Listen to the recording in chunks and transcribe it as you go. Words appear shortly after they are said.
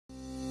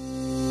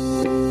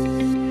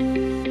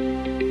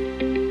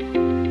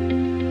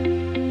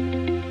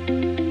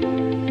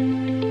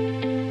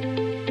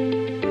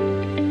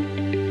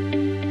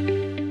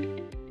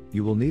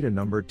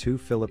number 2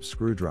 Phillips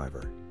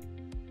screwdriver.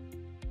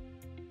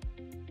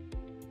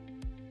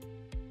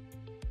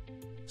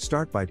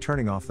 Start by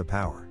turning off the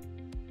power.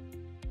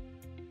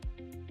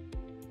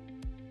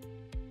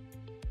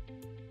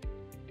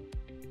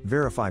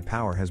 Verify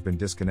power has been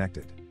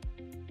disconnected.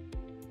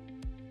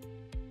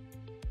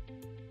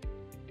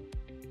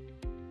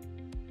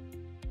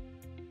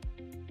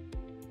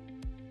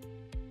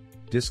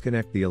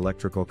 Disconnect the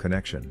electrical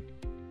connection.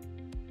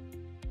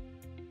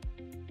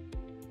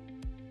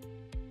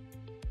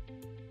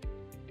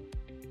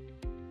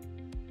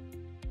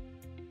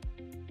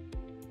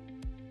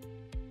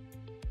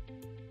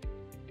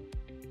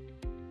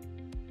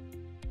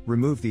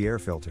 Remove the air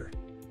filter.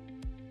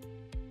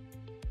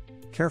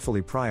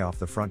 Carefully pry off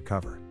the front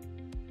cover.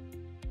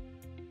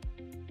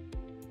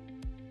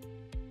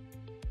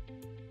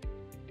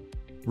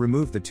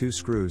 Remove the 2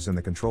 screws and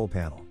the control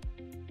panel.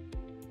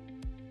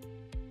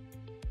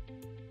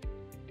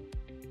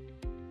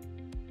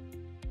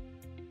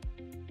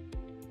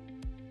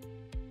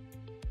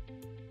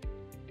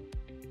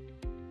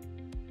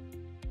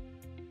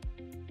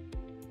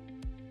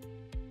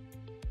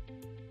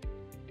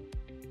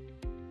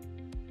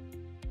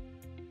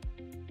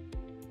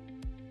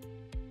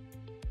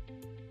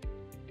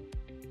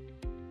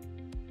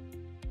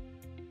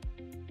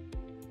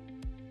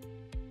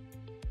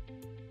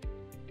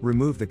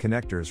 Remove the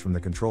connectors from the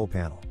control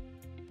panel.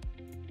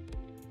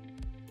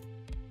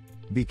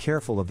 Be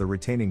careful of the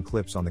retaining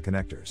clips on the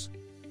connectors.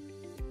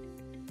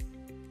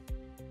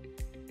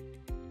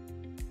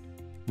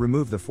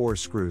 Remove the 4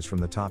 screws from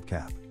the top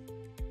cap.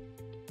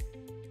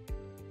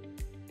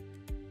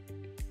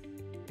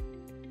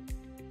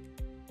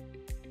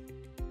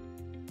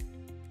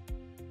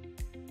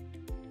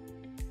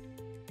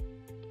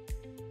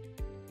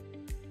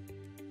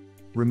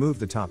 Remove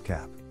the top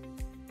cap.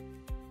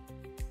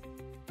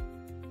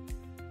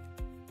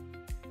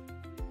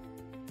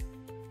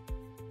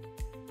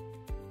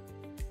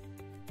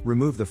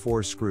 Remove the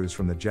 4 screws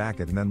from the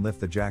jacket and then lift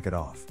the jacket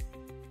off.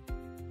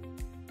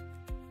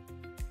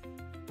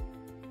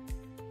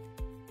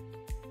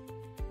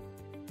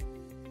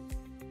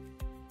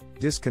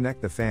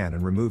 Disconnect the fan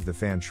and remove the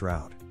fan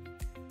shroud.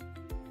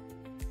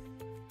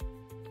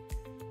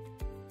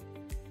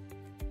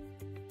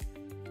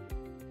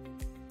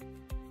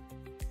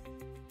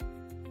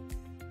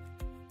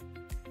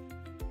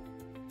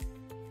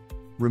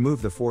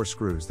 Remove the 4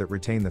 screws that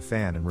retain the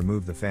fan and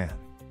remove the fan.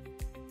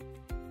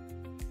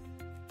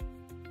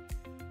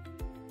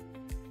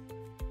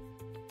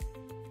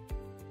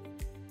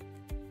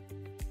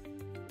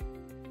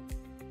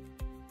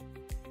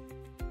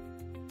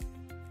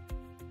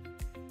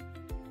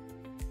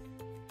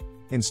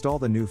 Install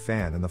the new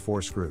fan and the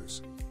 4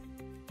 screws.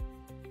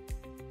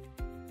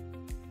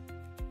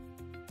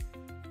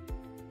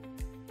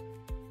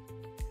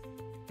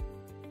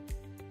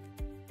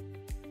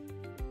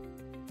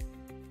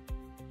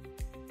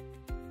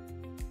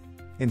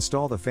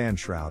 Install the fan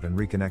shroud and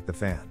reconnect the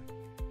fan.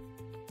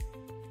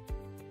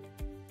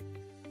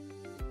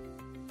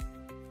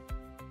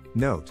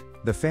 Note,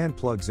 the fan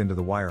plugs into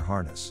the wire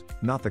harness,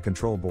 not the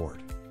control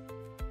board.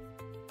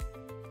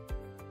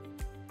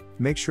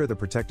 Make sure the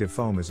protective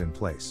foam is in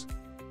place.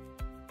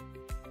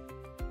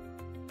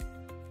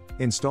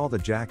 Install the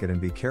jacket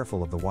and be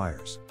careful of the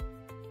wires.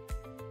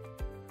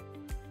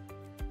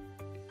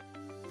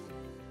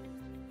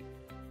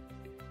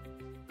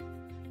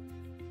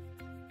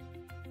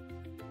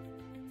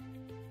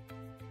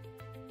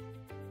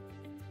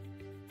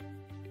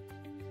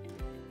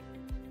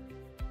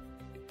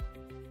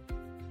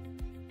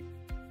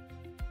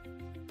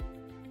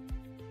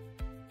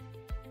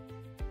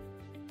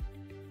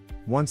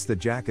 Once the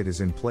jacket is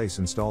in place,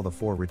 install the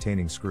 4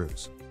 retaining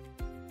screws.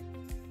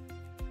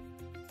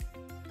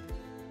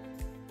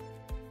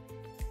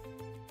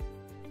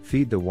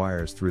 Feed the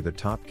wires through the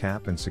top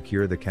cap and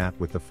secure the cap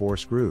with the 4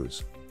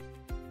 screws.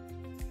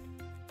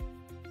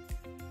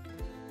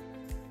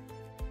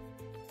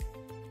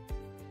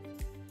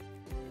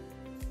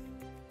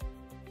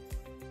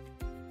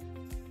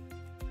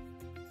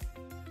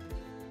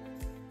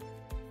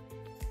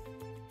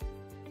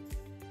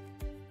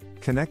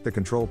 Connect the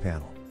control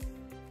panel.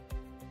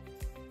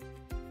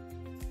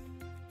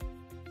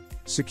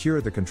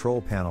 Secure the control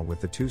panel with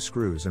the 2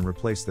 screws and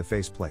replace the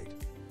faceplate.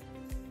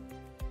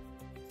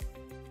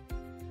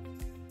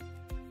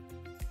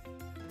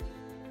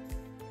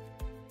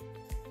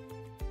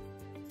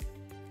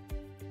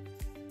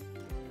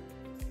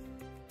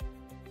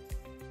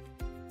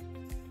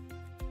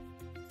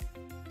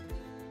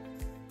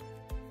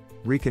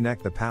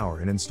 Reconnect the power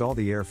and install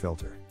the air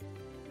filter.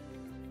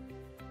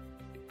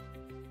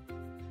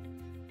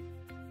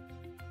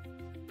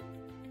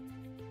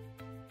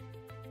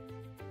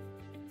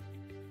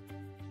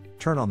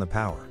 Turn on the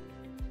power.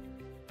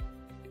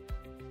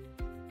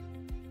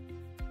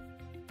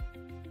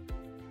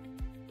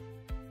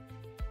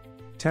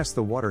 Test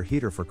the water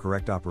heater for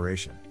correct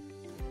operation.